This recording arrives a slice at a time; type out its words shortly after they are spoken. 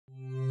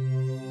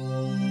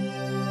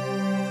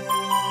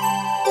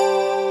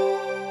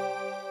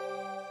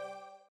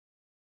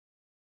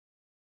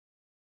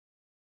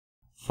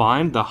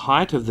Find the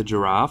height of the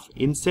giraffe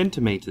in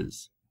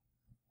centimetres.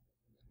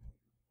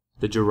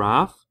 The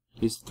giraffe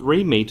is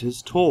 3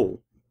 meters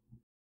tall.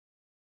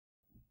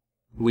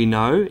 We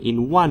know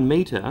in 1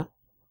 meter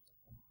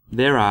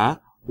there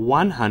are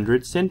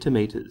 100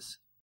 centimetres.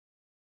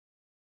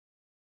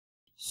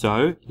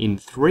 So in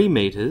 3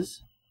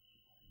 meters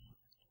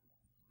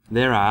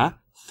there are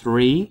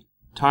 3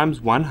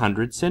 times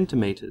 100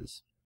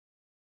 centimetres.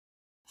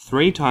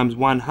 3 times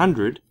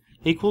 100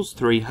 equals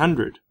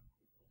 300.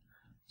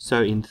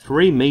 So in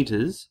 3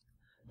 meters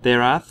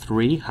there are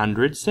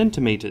 300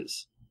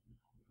 centimetres.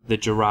 The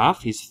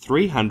giraffe is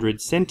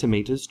 300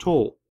 centimetres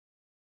tall.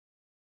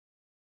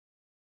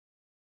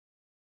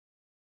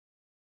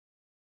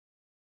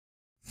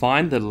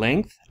 Find the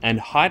length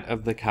and height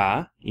of the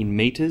car in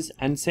meters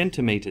and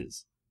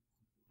centimetres.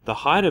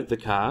 The height of the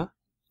car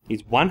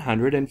is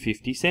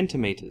 150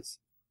 centimetres.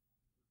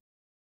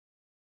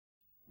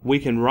 We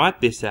can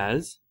write this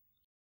as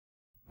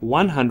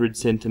 100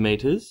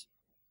 centimetres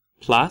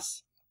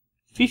plus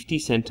 50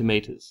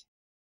 centimetres.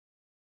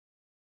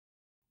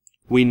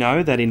 We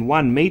know that in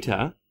 1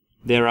 metre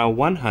there are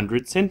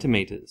 100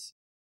 centimetres.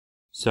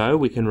 So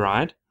we can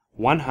write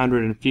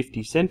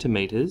 150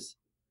 centimetres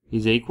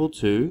is equal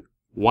to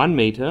 1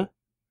 metre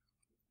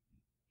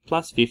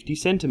plus 50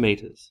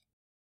 centimetres.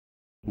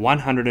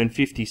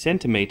 150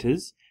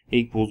 centimetres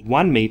equals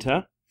 1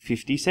 metre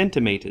 50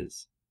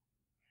 centimetres.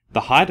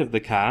 The height of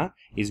the car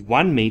is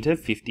 1 metre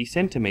 50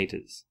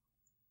 centimetres.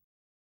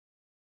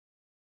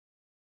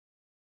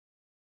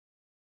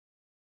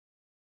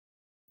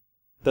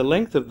 The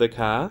length of the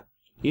car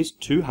is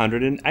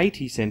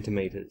 280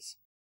 centimetres.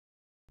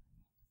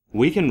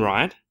 We can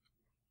write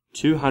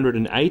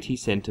 280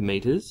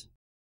 centimetres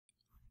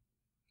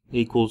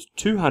equals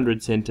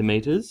 200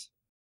 centimetres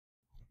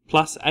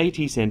plus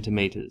 80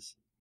 centimetres.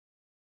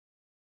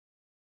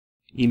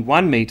 In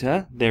 1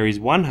 metre there is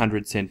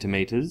 100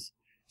 centimetres,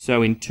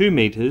 so in 2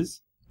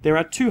 metres there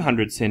are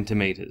 200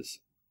 centimetres.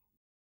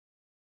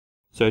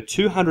 So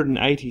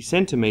 280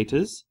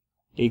 centimetres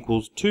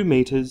equals 2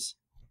 metres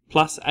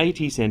plus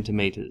 80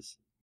 centimetres.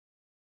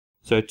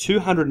 So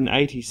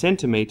 280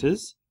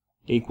 centimetres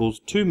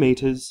equals 2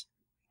 metres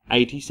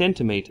 80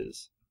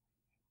 centimetres.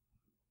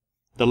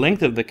 The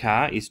length of the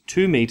car is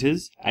 2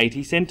 metres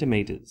 80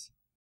 centimetres.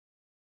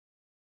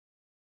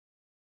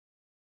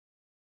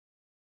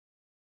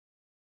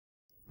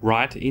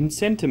 Write in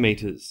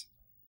centimetres.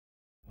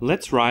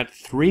 Let's write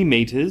 3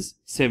 metres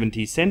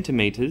 70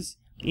 centimetres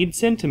in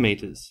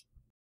centimetres.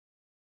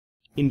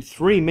 In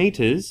 3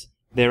 metres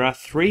there are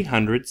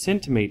 300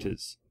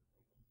 centimetres.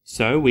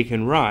 So we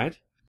can write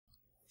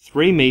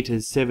 3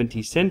 metres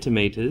 70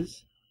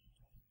 centimetres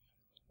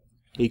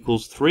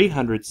equals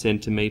 300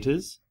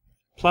 centimetres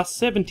plus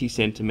 70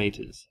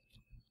 centimetres.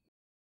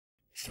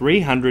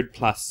 300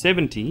 plus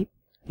 70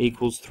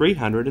 equals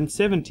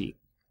 370.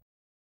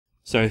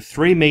 So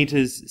 3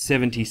 metres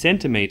 70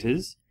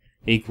 centimetres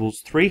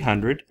equals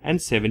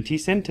 370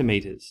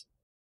 centimetres.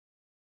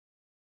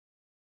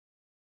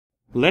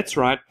 Let's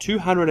write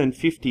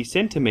 250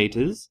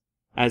 centimetres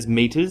as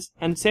metres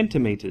and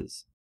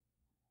centimetres.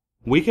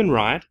 We can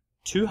write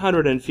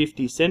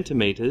 250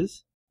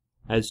 centimetres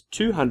as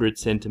 200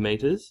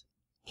 centimetres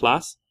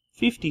plus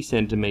 50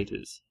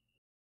 centimetres.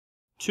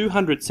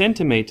 200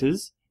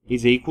 centimetres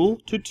is equal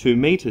to 2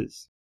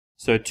 metres.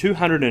 So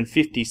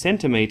 250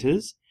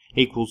 centimetres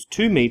equals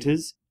 2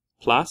 metres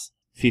plus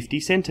 50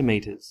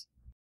 centimetres.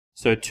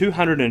 So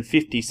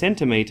 250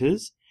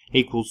 centimetres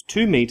equals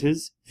 2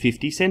 metres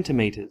 50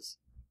 centimetres.